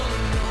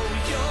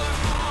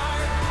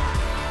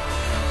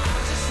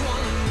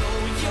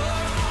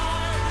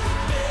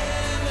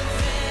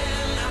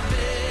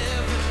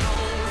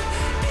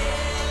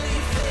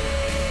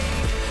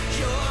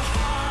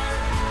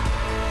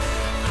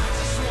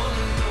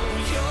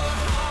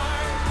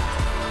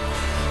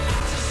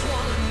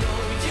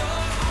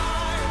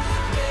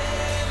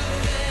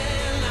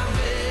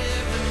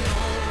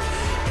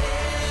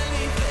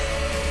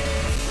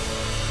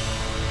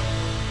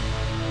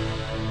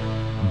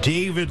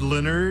David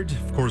Leonard.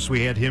 Of course,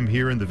 we had him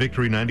here in the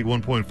Victory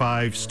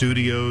 91.5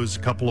 studios a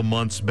couple of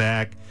months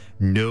back.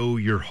 Know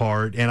Your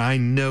Heart. And I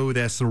know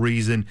that's the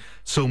reason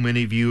so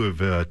many of you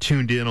have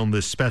tuned in on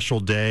this special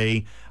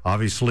day.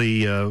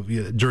 Obviously,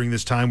 during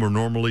this time, we're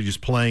normally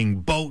just playing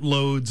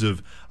boatloads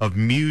of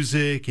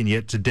music. And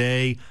yet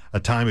today, a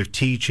time of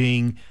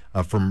teaching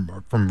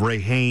from Ray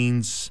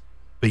Haynes.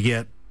 But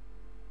yet,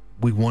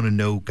 we want to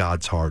know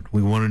God's heart.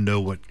 We want to know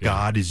what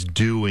God is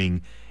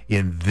doing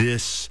in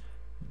this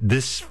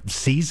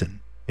season,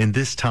 in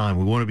this time.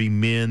 We want to be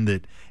men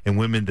that and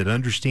women that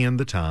understand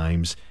the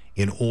times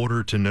in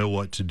order to know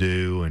what to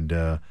do.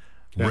 And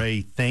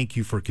Ray, thank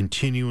you for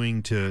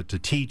continuing to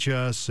teach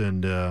us.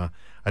 And I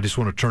just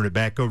want to turn it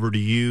back over to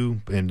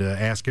you and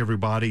ask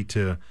everybody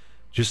to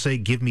just say,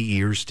 give me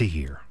ears to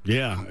hear.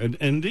 Yeah,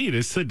 indeed.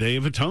 It's the Day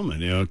of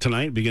Atonement.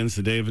 Tonight begins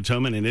the Day of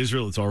Atonement. In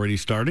Israel, it's already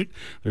started.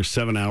 There's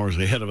 7 hours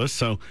ahead of us.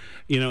 So,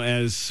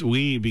 as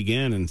we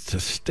begin and to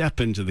step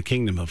into the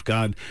kingdom of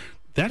God,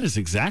 that is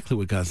exactly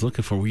what God's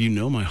looking for. Well, you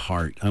know my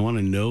heart. I want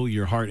to know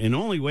your heart. And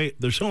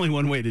there's only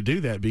one way to do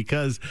that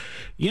because,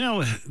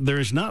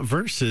 there's not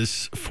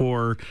verses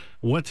for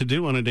what to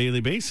do on a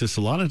daily basis.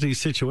 A lot of these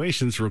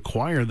situations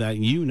require that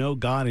you know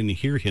God and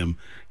hear him.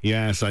 You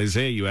ask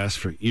Isaiah, you ask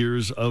for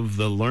ears of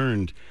the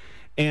learned.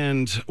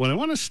 And what I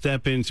want to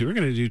step into, we're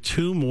going to do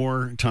 2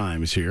 more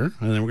times here,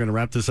 and then we're going to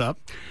wrap this up.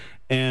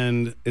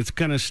 And it's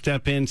going to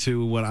step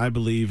into what I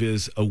believe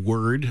is a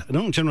word. I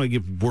don't generally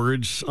give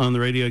words on the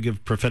radio. I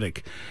give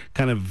prophetic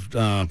kind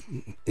of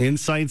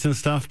insights and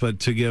stuff. But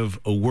to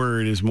give a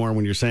word is more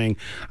when you're saying,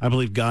 I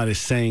believe God is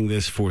saying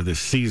this for this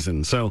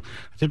season. So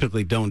I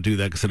typically don't do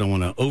that because I don't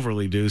want to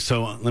overly do.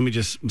 So let me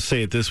just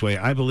say it this way.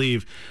 I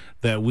believe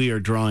that we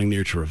are drawing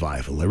near to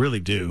revival. I really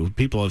do.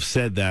 People have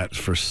said that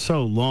for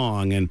so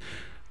long. And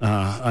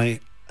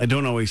I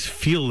don't always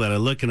feel that. I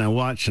look and I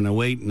watch and I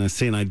wait and I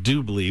see, and I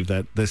do believe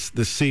that this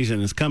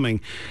season is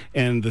coming.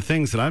 And the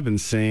things that I've been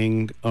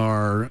saying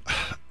are,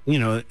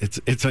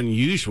 it's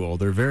unusual.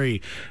 They're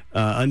very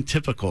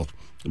untypical,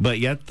 but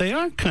yet they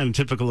are kind of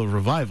typical of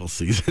revival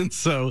season.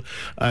 So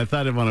I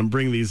thought I want to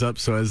bring these up.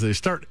 So as they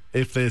start,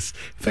 if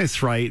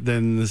it's right,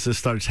 then this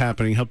starts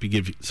happening, help you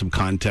give some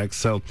context.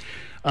 So,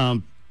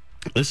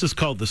 this is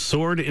called the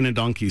sword in a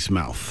donkey's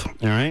mouth.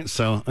 All right.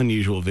 So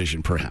unusual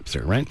vision, perhaps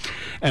there, right?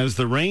 As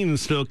the rain and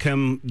snow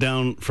come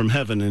down from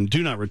heaven and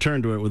do not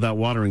return to it without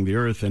watering the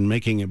earth and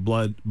making it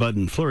bud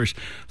and flourish,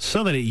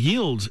 so that it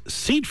yields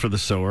seed for the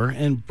sower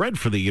and bread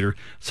for the eater,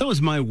 so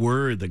is my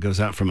word that goes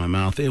out from my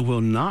mouth. It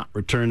will not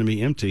return to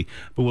me empty,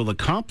 but will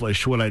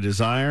accomplish what I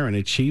desire and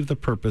achieve the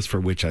purpose for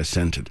which I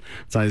sent it.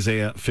 It's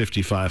Isaiah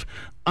 55.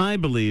 I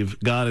believe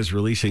God is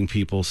releasing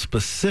people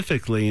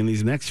specifically in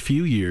these next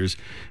few years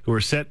who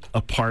are set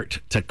apart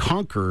to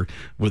conquer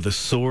with the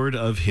sword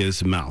of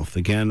his mouth.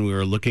 Again, we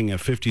are looking at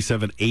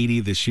 5780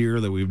 this year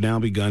that we've now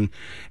begun,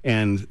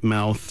 and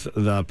mouth,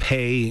 the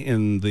pei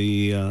in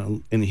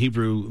the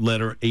Hebrew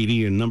letter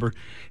 80 in number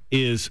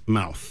is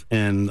mouth,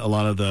 and a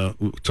lot of the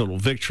total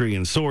victory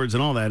and swords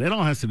and all that, it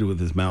all has to do with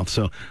his mouth.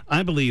 So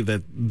I believe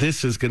that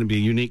this is going to be a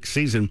unique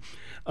season.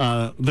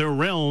 Their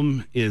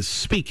realm is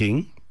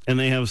speaking, and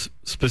they have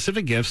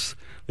specific gifts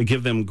that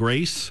give them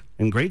grace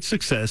and great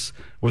success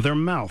with their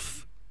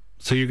mouth.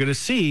 So you're going to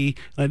see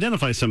and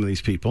identify some of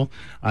these people.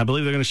 I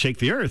believe they're going to shake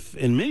the earth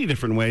in many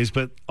different ways,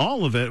 but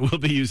all of it will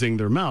be using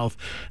their mouth.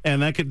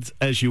 And that could,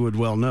 as you would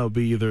well know,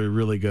 be either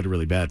really good or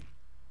really bad.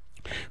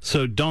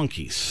 So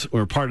donkeys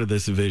were part of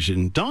this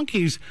vision.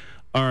 Donkeys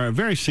are a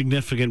very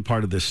significant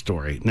part of this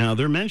story. Now,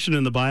 they're mentioned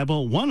in the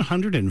Bible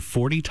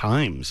 140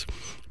 times.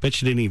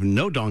 Bet you didn't even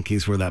know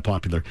donkeys were that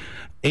popular.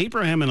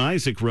 Abraham and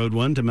Isaac rode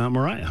one to Mount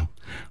Moriah.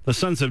 The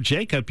sons of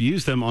Jacob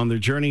used them on their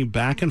journey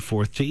back and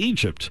forth to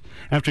Egypt.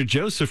 After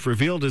Joseph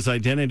revealed his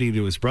identity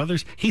to his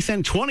brothers, he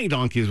sent 20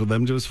 donkeys with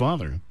them to his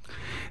father.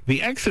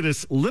 The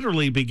Exodus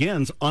literally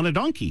begins on a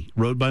donkey,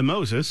 rode by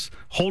Moses,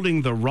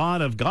 holding the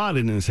rod of God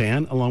in his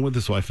hand, along with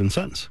his wife and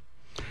sons.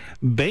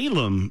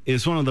 Balaam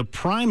is one of the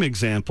prime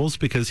examples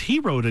because he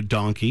rode a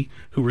donkey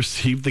who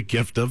received the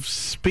gift of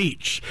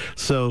speech.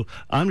 So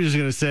I'm just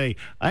going to say,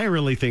 I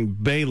really think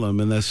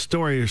Balaam and the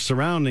story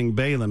surrounding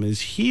Balaam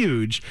is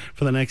huge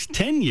for the next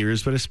 10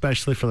 years, but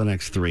especially for the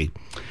next 3.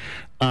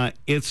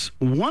 It's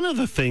one of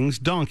the things,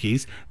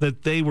 donkeys,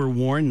 that they were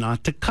warned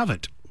not to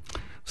covet.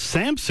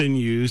 Samson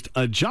used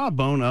a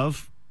jawbone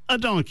of a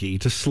donkey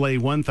to slay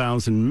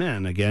 1,000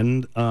 men.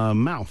 Again,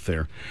 mouth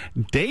there.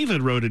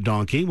 David rode a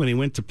donkey when he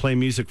went to play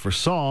music for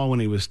Saul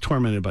when he was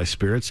tormented by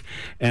spirits.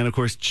 And of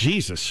course,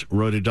 Jesus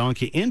rode a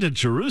donkey into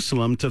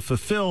Jerusalem to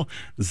fulfill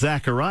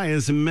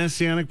Zechariah's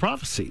messianic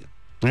prophecy.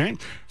 All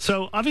right.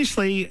 So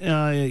obviously,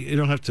 you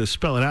don't have to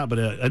spell it out, but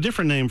a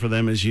different name for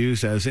them is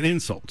used as an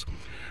insult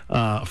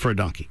for a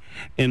donkey.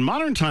 In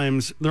modern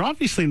times, they're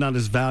obviously not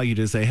as valued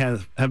as they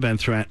have been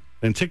throughout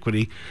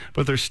antiquity,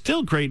 but they're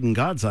still great in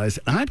God's eyes.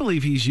 And I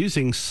believe he's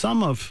using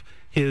some of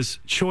his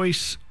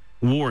choice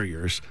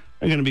warriors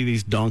are going to be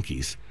these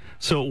donkeys.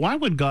 So why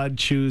would God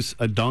choose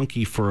a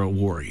donkey for a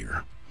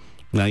warrior?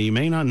 Now, you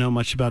may not know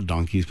much about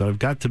donkeys, but I've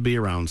got to be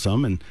around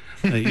some, and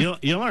you'll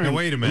learn. Now,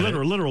 wait a minute.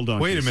 Literal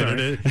donkeys. Wait a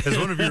minute. As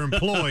one of your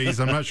employees,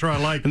 I'm not sure I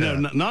like that.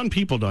 No,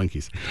 non-people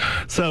donkeys.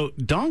 So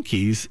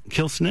donkeys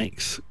kill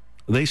snakes.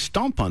 They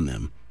stomp on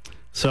them.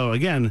 So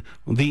again,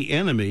 the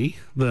enemy,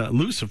 the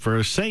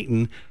Lucifer,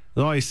 Satan,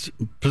 always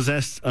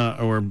possessed,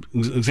 or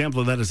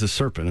example of that is a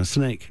serpent, a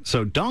snake.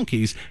 So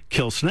donkeys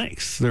kill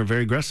snakes. They're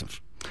very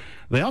aggressive.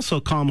 They also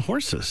calm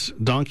horses.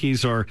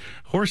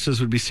 Horses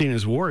would be seen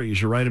as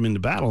warriors. You ride them into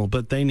battle,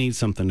 but they need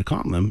something to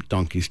calm them.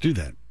 Donkeys do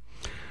that.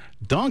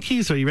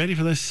 Donkeys, are you ready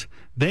for this?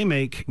 They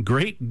make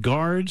great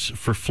guards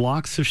for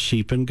flocks of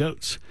sheep and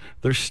goats.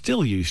 They're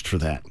still used for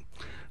that.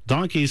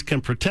 Donkeys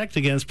can protect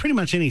against pretty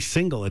much any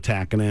single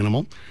attack an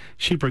animal.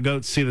 Sheep or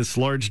goats see this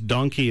large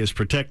donkey as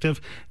protective,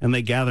 and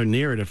they gather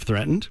near it if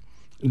threatened.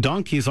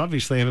 Donkeys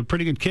obviously have a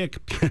pretty good kick.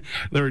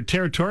 They're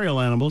territorial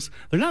animals.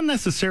 They're not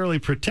necessarily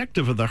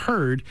protective of the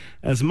herd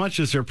as much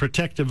as they're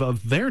protective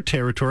of their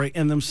territory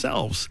and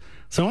themselves.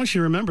 So I want you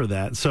to remember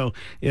that. So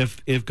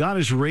if God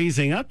is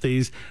raising up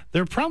these,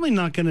 they're probably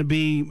not going to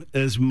be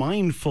as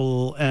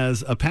mindful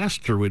as a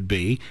pastor would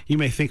be. You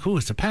may think, oh,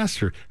 it's a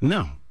pastor.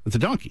 No, it's a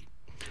donkey.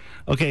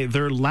 Okay,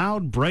 they're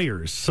loud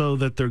brayers, so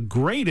that they're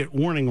great at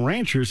warning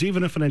ranchers,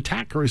 even if an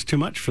attacker is too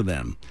much for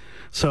them.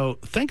 So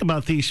think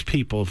about these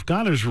people. If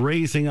God is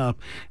raising up,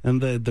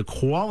 and the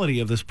quality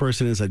of this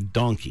person is a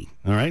donkey,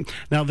 all right?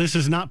 Now, this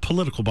is not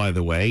political, by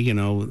the way. You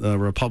know,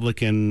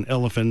 Republican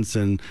elephants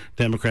and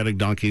Democratic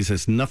donkeys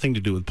has nothing to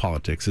do with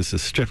politics. This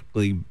is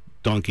strictly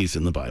donkeys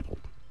in the Bible.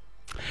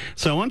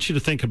 So I want you to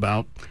think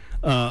about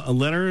a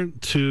letter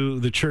to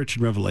the church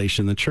in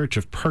Revelation, the church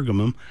of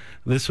Pergamum.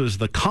 This was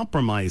the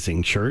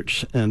compromising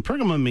church, and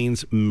Pergamum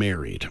means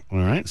married, all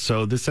right?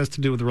 So this has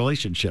to do with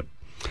relationship.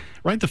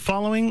 Write the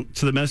following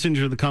to the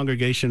messenger of the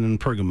congregation in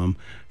Pergamum,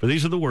 for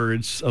these are the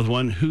words of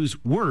one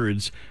whose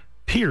words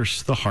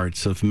pierce the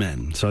hearts of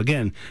men. So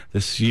again,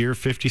 this year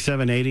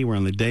 5780, we're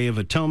on the Day of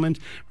Atonement.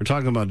 We're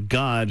talking about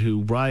God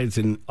who rides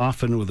in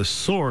often with a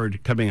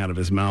sword coming out of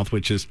his mouth,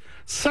 which is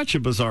such a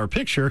bizarre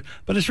picture,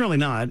 but it's really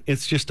not.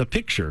 It's just a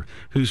picture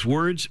whose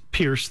words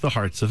pierce the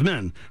hearts of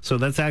men. So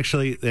that's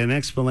actually an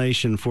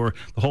explanation for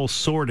the whole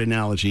sword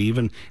analogy.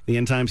 Even the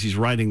end times he's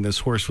riding this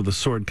horse with a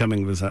sword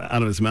coming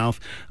out of his mouth.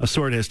 A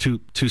sword has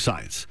two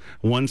sides.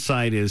 One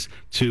side is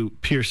to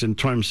pierce in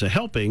terms of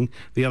helping.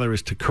 The other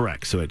is to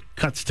correct. So it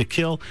cuts to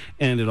kill,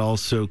 and it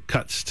also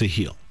cuts to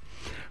heal.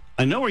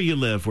 I know where you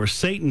live, where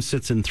Satan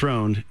sits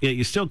enthroned, yet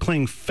you still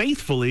cling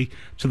faithfully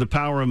to the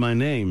power of my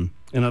name.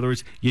 In other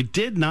words, you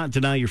did not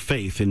deny your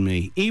faith in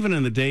me, even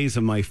in the days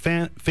of my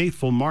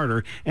faithful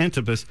martyr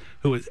Antipas,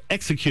 who was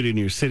executed in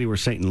your city where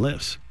Satan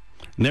lives.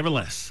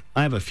 Nevertheless,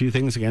 I have a few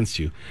things against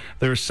you.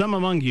 There are some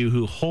among you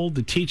who hold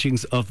the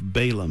teachings of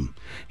Balaam.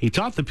 He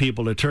taught the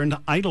people to turn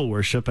to idol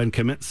worship and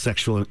commit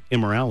sexual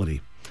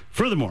immorality.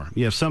 Furthermore,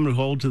 you have some who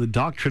hold to the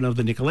doctrine of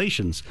the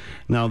Nicolaitans.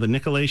 Now, the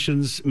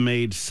Nicolaitans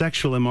made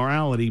sexual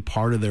immorality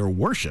part of their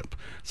worship.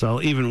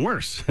 So, even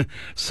worse.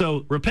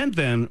 So, repent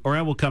then, or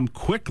I will come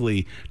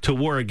quickly to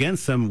war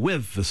against them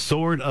with the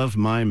sword of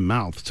my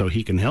mouth. So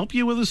he can help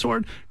you with the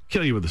sword,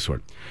 kill you with the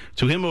sword.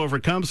 To him who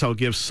overcomes, I'll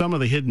give some of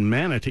the hidden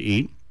manna to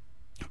eat.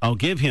 I'll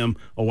give him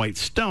a white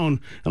stone,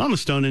 and on the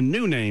stone a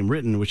new name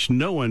written, which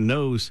no one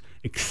knows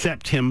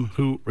except him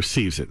who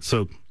receives it.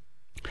 So,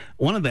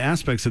 one of the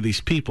aspects of these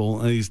people,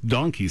 these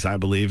donkeys, I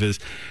believe,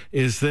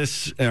 is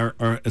this,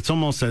 or it's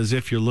almost as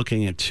if you're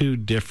looking at two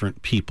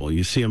different people.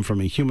 You see them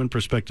from a human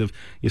perspective,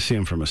 you see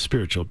them from a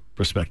spiritual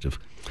perspective.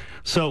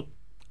 So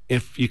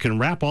if you can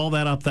wrap all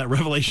that up, that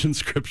Revelation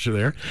scripture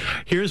there,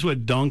 here's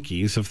what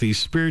donkeys, if these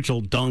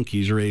spiritual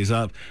donkeys raise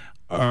up,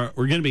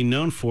 we're going to be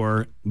known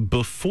for.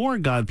 Before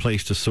God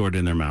placed a sword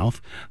in their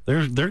mouth,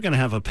 they're going to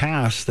have a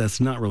past that's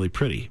not really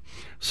pretty.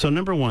 So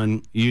number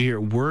one, you hear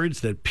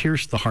words that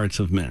pierce the hearts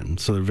of men.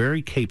 So they're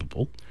very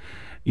capable.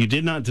 You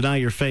did not deny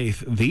your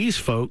faith. These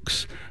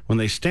folks, when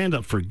they stand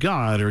up for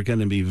God, are going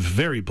to be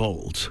very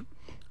bold.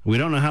 We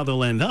don't know how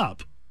they'll end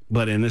up,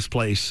 but in this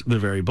place, they're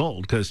very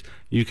bold because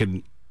you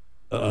can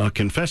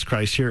confess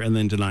Christ here and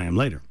then deny him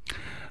later.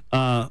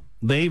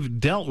 They've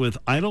dealt with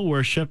idol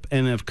worship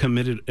and have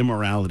committed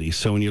immorality.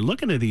 So when you're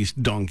looking at these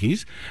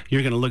donkeys,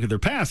 you're going to look at their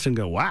past and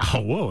go, wow,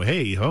 whoa,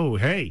 hey, oh,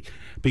 hey.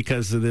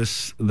 Because of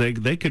this,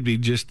 they could be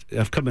just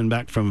coming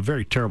back from a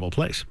very terrible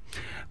place.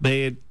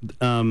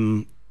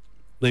 When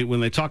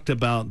they talked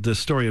about the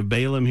story of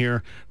Balaam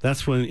here,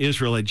 that's when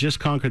Israel had just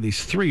conquered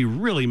these three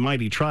really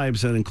mighty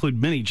tribes that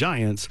include many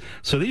giants.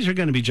 So these are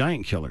going to be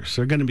giant killers.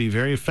 They're going to be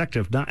very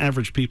effective, not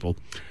average people.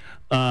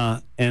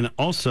 And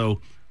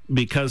also,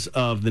 because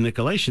of the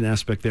Nicolaitan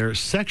aspect there,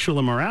 sexual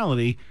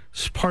immorality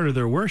is part of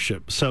their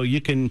worship. So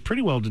you can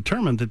pretty well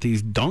determine that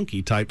these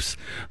donkey types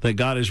that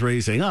God is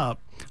raising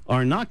up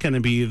are not going to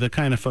be the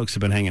kind of folks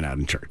that have been hanging out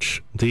in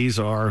church. These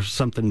are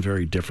something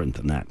very different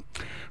than that.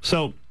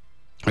 So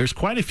There's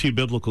quite a few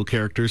biblical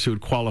characters who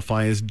would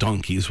qualify as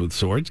donkeys with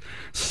swords.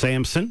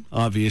 Samson,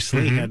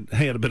 obviously,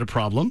 had a bit of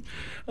problem.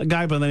 A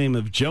guy by the name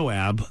of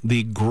Joab,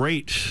 the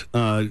great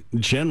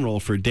general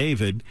for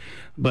David.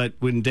 But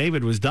when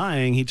David was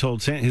dying, he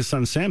told his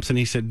son Samson,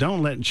 he said,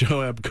 don't let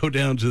Joab go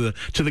down to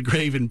the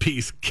grave in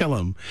peace. Kill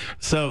him.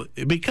 So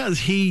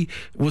because he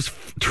was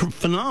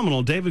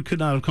phenomenal, David could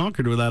not have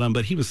conquered without him,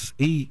 but he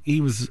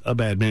was a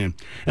bad man.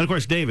 And, of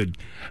course, David,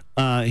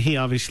 he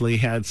obviously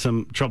had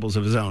some troubles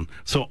of his own.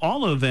 So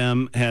all of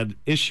them had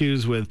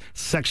issues with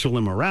sexual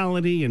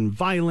immorality and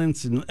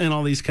violence and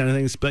all these kind of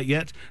things, but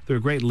yet they're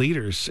great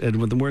leaders, and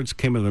when the words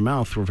came out of their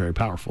mouth were very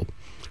powerful.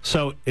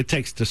 So it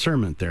takes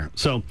discernment there.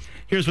 So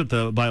here's what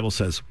the Bible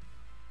says.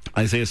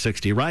 Isaiah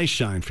 60, rise,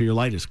 shine, for your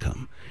light has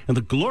come, and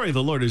the glory of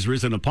the Lord is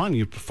risen upon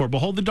you. For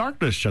behold, the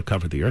darkness shall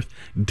cover the earth,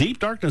 deep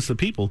darkness the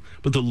people,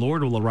 but the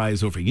Lord will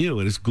arise over you,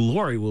 and his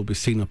glory will be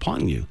seen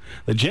upon you.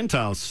 The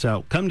Gentiles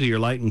shall come to your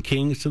light, and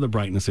kings to the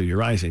brightness of your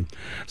rising.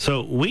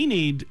 So we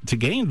need to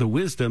gain the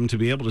wisdom to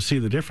be able to see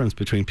the difference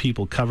between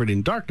people covered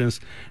in darkness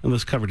and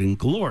those covered in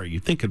glory.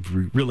 You'd think it'd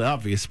be really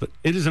obvious, but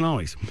it isn't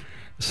always.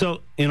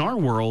 So in our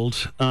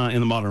world, in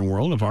the modern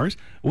world of ours,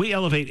 we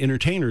elevate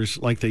entertainers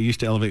like they used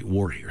to elevate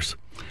warriors.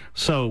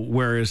 So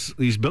whereas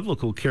these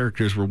biblical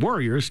characters were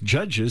warriors,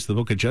 judges, the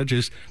book of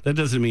Judges, that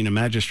doesn't mean a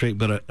magistrate,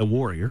 but a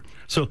warrior.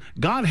 So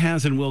God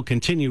has and will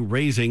continue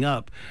raising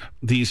up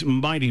these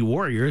mighty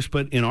warriors,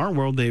 but in our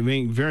world, they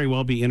may very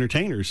well be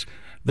entertainers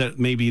that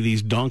may be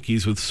these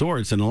donkeys with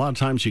swords. And a lot of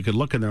times you could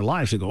look in their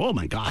lives and go, oh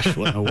my gosh,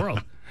 what in the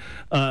world?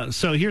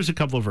 So here's a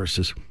couple of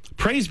verses.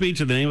 Praise be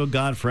to the name of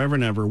God forever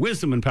and ever.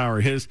 Wisdom and power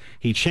are his.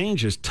 He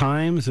changes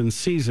times and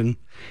season.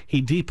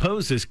 He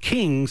deposes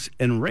kings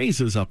and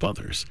raises up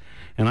others.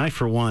 And I,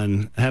 for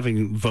one,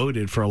 having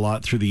voted for a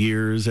lot through the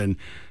years and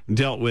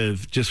dealt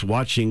with just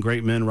watching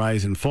great men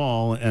rise and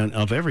fall and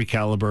of every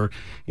caliber,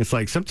 it's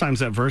like sometimes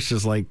that verse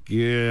is like,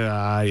 yeah,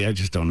 I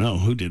just don't know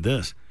who did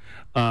this.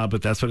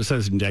 But that's what it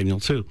says in Daniel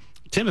 2.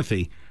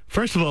 Timothy,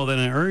 first of all, then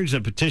I urge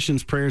that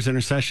petitions, prayers,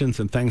 intercessions,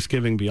 and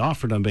thanksgiving be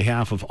offered on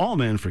behalf of all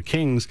men for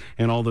kings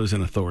and all those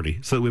in authority,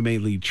 so that we may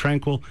lead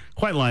tranquil,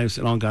 quiet lives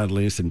in all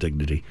godliness and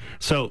dignity.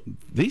 So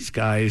these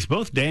guys,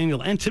 both Daniel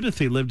and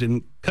Timothy, lived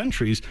in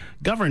countries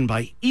governed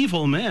by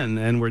evil men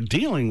and were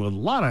dealing with a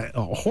lot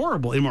of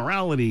horrible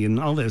immorality and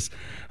all this.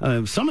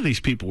 Some of these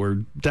people were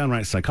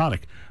downright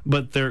psychotic,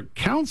 but their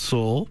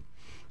counsel,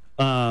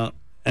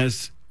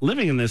 as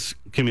living in this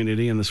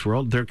community, in this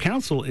world, their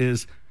counsel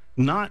is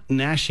not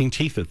gnashing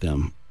teeth at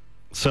them.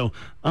 So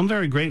I'm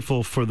very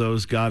grateful for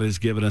those God has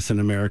given us in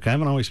America. I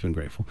haven't always been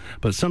grateful,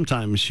 but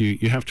sometimes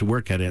you have to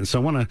work at it. And so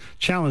I want to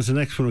challenge the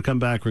next when we come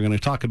back. We're going to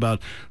talk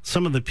about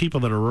some of the people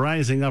that are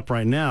rising up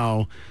right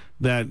now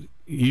that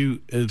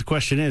the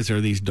question is,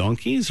 are these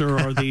donkeys or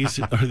are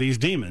these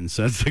demons?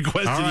 That's the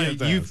question. All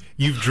right,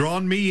 you've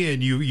drawn me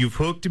in, you've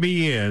hooked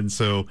me in.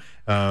 So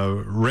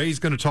Ray's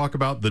going to talk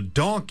about the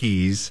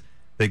donkeys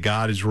that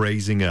God is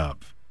raising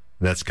up.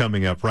 That's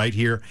coming up right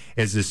here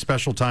as this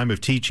special time of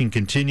teaching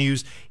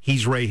continues.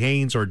 He's Ray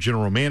Haynes, our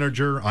general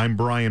manager. I'm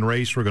Brian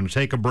Race. We're going to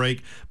take a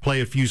break,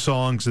 play a few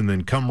songs, and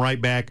then come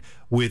right back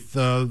with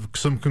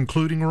some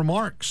concluding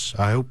remarks.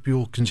 I hope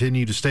you'll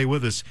continue to stay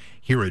with us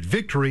here at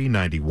Victory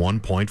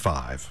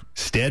 91.5.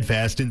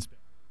 Steadfast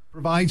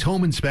provides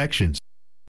home inspections,